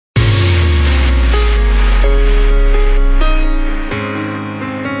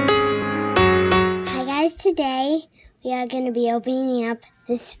we are going to be opening up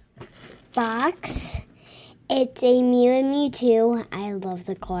this box. It's a Mew and Mewtwo. I love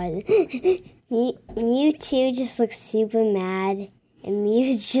the card. Mewtwo just looks super mad, and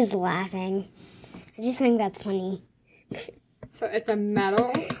Mew's just laughing. I just think that's funny. So it's a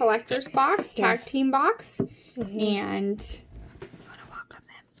metal collector's box, tag team box, and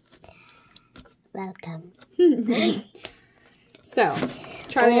welcome. So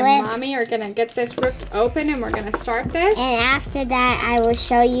Charlie and Mommy are gonna get this ripped open, and we're gonna start this. And after that, I will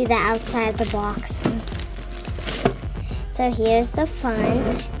show you the outside of the box. So here's the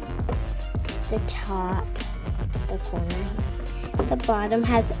front, the top, the corner. The bottom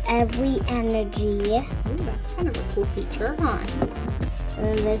has every energy. Ooh, that's kind of a cool feature, huh? And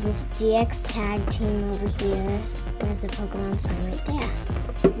then there's this GX tag team over here. There's a Pokemon sign right there.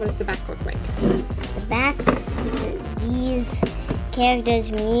 What does the back look like? The backs, these characters,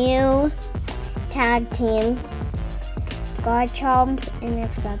 Mew, tag team, Garchomp, and I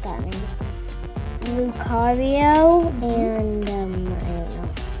forgot that name. Lucario, and I don't know.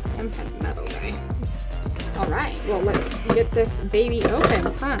 Some kind of metal guy. Alright, well let's get this baby open,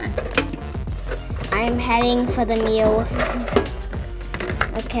 huh? I'm heading for the Mew.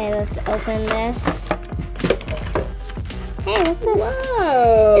 Okay, let's open this. Hey, what's this?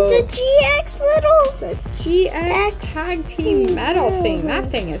 Whoa! It's a GX little... It's a GX tag team metal thing.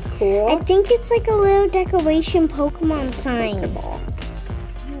 That thing is cool. I think it's like a little decoration Pokemon sign.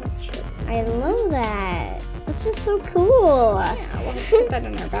 I love that. That's just so cool. Yeah, we'll put that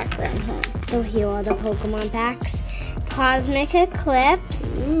in our background, huh? So here are the Pokemon packs. Cosmic Eclipse.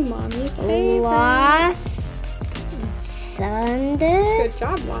 Ooh, Mommy's favorite. Lost Thunder. Good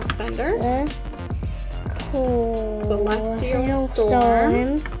job, Lost Thunder. Cool. Celestial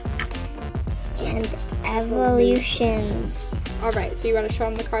Storm. And Evolutions. Alright, so you want to show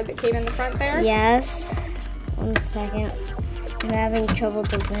them the card that came in the front there? Yes. 1 second. I'm having trouble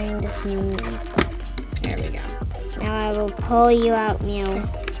designing this Mew. There we go. Now I will pull you out, Mew.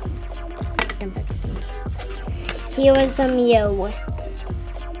 Here was the Mew.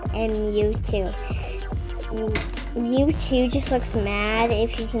 And Mewtwo. Mewtwo just looks mad,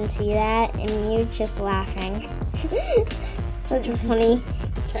 if you can see that. And Mew's just laughing. That's funny.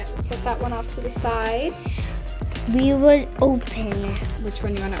 Okay, let's set that one off to the side. We would open. Which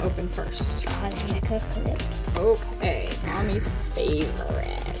one do you want to open first? Cosmic Eclipse. Okay, Mommy's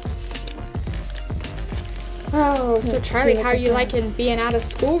favorite. Oh, so Charlie, how are you liking being out of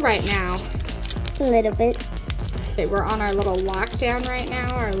school right now? A little bit. Okay, we're on our little lockdown right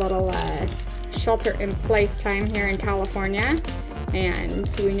now, our little shelter-in-place time here in California. And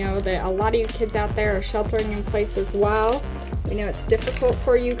we know that a lot of you kids out there are sheltering in place as well. We know it's difficult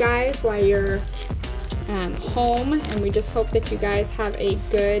for you guys while you're home, and we just hope that you guys have a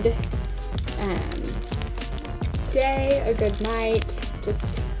good day, a good night.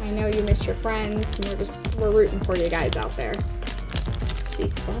 Just, I know you miss your friends, and we're rooting for you guys out there. See,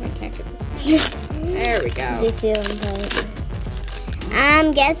 I can't get this. There we go.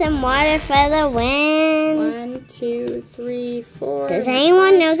 I'm guessing water for the win. 1, 2, 3, 4. Does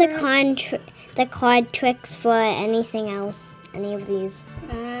anyone know the card tricks for anything else? Any of these?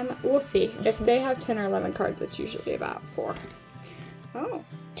 We'll see. If they have 10 or 11 cards, it's usually about 4. Oh.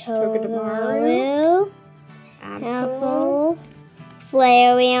 Togedemaru. Absol.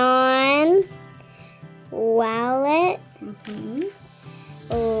 Flareon. Wowlet.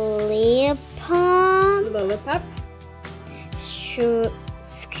 Lillipup.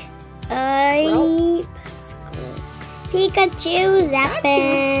 Pikachu.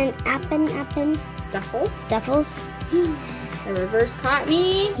 Zappin. Stuffles. A reverse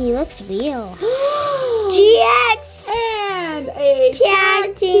Cottony. He looks real. GX! And a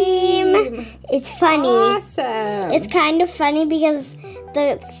tag team. It's funny. Awesome. It's kind of funny because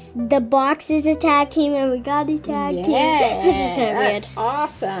the box is a tag team and we got a tag team. It's kind of weird.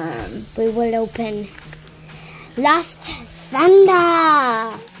 Awesome. We will open Lost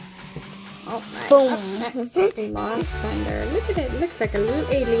Thunder. Oh my. Boom. Up next, Lost Thunder. Look at it. It looks like a little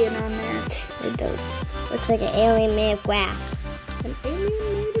alien on there. It does. Looks like an alien made of grass. An alien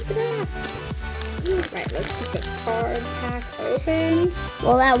made of grass. Right, let's get this card pack open.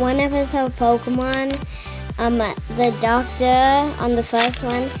 Well, at one episode of Pokemon, the doctor on the first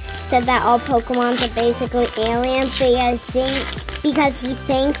one said that all Pokemons are basically aliens because he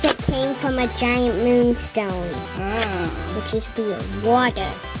thinks it came from a giant moonstone. Which is weird.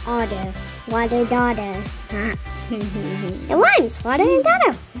 Water, daughter. It rhymes, water and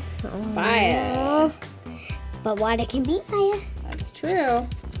daughter. Fire. But water can be fire. That's true.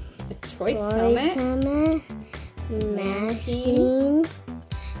 A choice helmet. Machine.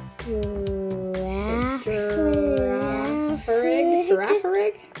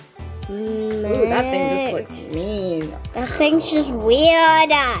 That thing just looks mean. That thing's just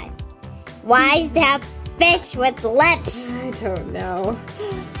weird. Why is that fish with lips? I don't know.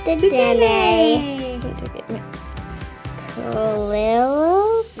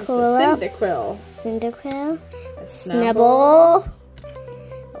 Cyndaquil. Cyndaquil. A Snubble.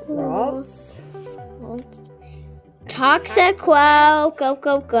 Waltz. Toxiquo.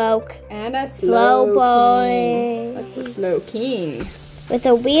 Go. And a Slowpoke. That's a Slowking. With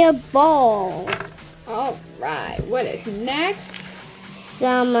a weird ball. All right. What is next?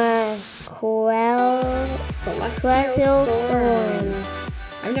 Some Celestial Storm.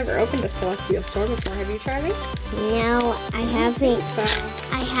 I've never opened a Celestial Storm before. Have you, Charlie? No, I haven't. So,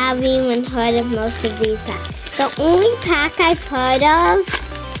 I haven't even heard of most of these packs. The only pack I've heard of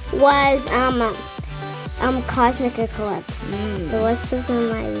was Cosmic Eclipse. The rest of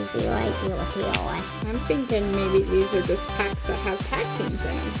them I have zero idea what they are. I'm thinking maybe these are just packs that have tag teams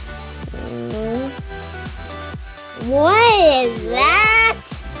in them. What is that?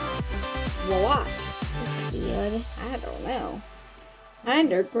 What? Weird. I don't know.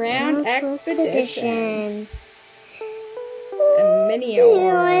 Underground Expedition. A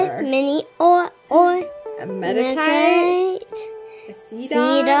Mini-Or. Mini-Or. A Metatite. A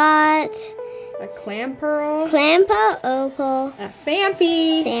Seedot. A Clamperl. Opal. A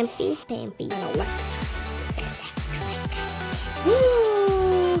Fampy. Fampy. An Electric.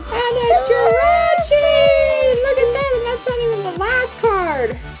 And a Jirachi! Look at that, and that's not even the last card.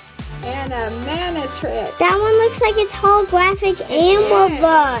 And a Manatrix. That one looks like it's holographic and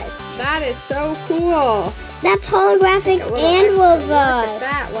reverse. That is so cool. That's holographic and Look reverse. at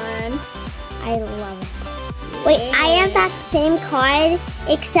that one. I love it. Wait, I have that same card,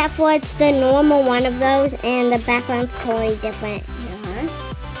 except for it's the normal one of those, and the background's totally different.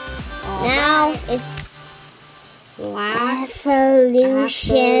 Now it's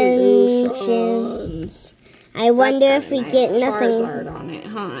Evolutions. I wonder if we get nothing. Charizard on it,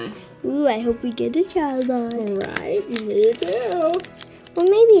 huh? Ooh, I hope we get a Charizard. Right, me too. Or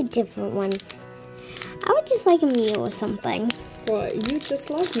maybe a different one. I would just like a Mew or something. Well, you just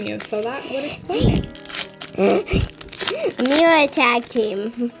love Mew, so that would explain it. A Mew or a tag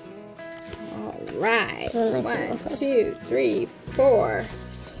team. All right. 1, 2, 3, 4.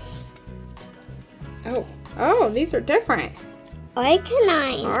 Oh, these are different.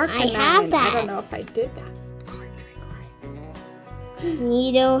 Arcanine. I have that. I don't know if I did that.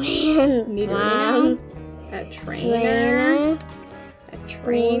 Nidoran. A trainer. A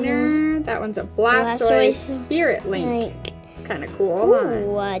trainer. That one's a Blastoise Spirit Link. It's kind of cool,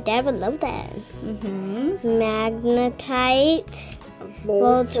 huh? Dad would love that. Magnetite. A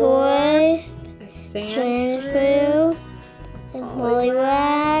Voltorb. A Sandshrew. A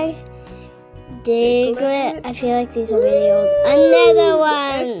Poliwag. Diglett. I feel like these are really old. Another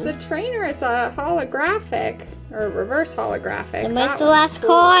one. It's the trainer. It's a holographic or reverse holographic. And what's the last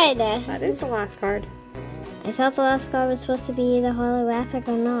card? That is the last card. I thought the last card was supposed to be either holographic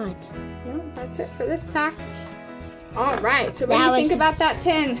or not. Well, that's it for this pack. All right. So what do you think about that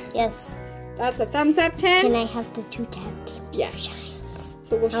 10? Yes. That's a thumbs up 10. Can I have the 2 tag teams? Yes.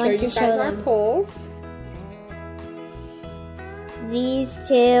 So we'll show you guys our polls. These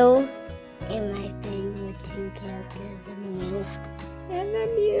two. And my favorite 2 characters, Mew. And the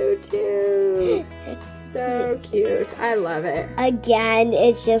Mewtwo. So cute. I love it. Again,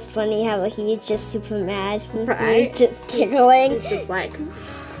 it's just funny how he's just super mad. Right? He's just giggling. He's just like...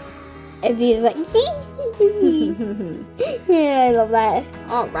 And he's like... Yeah, I love that.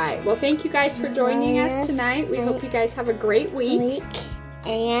 All right. Well, thank you guys for joining us tonight. We hope you guys have a great week.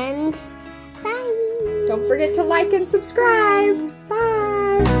 And bye. Don't forget to like and subscribe. Bye.